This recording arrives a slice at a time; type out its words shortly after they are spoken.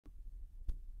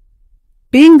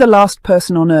Being the last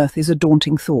person on Earth is a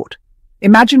daunting thought.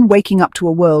 Imagine waking up to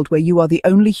a world where you are the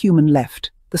only human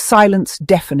left, the silence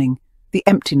deafening, the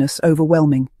emptiness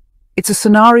overwhelming. It's a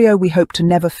scenario we hope to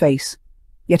never face,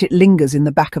 yet it lingers in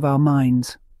the back of our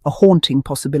minds, a haunting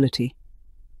possibility.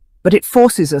 But it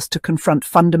forces us to confront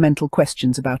fundamental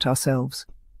questions about ourselves.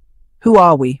 Who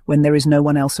are we when there is no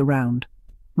one else around?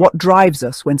 What drives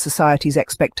us when society's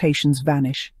expectations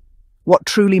vanish? What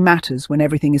truly matters when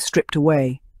everything is stripped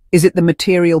away? Is it the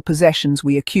material possessions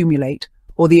we accumulate,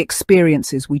 or the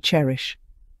experiences we cherish?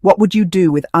 What would you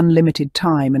do with unlimited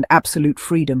time and absolute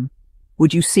freedom?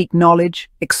 Would you seek knowledge,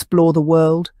 explore the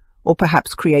world, or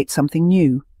perhaps create something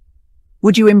new?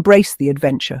 Would you embrace the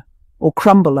adventure, or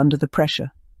crumble under the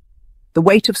pressure? The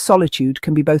weight of solitude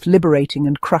can be both liberating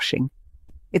and crushing.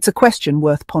 It's a question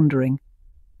worth pondering.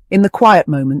 In the quiet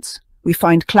moments, we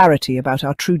find clarity about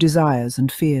our true desires and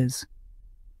fears.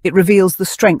 It reveals the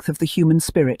strength of the human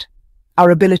spirit,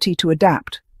 our ability to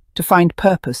adapt, to find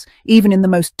purpose, even in the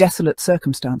most desolate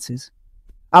circumstances.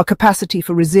 Our capacity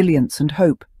for resilience and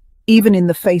hope, even in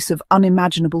the face of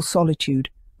unimaginable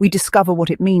solitude. We discover what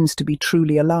it means to be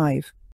truly alive.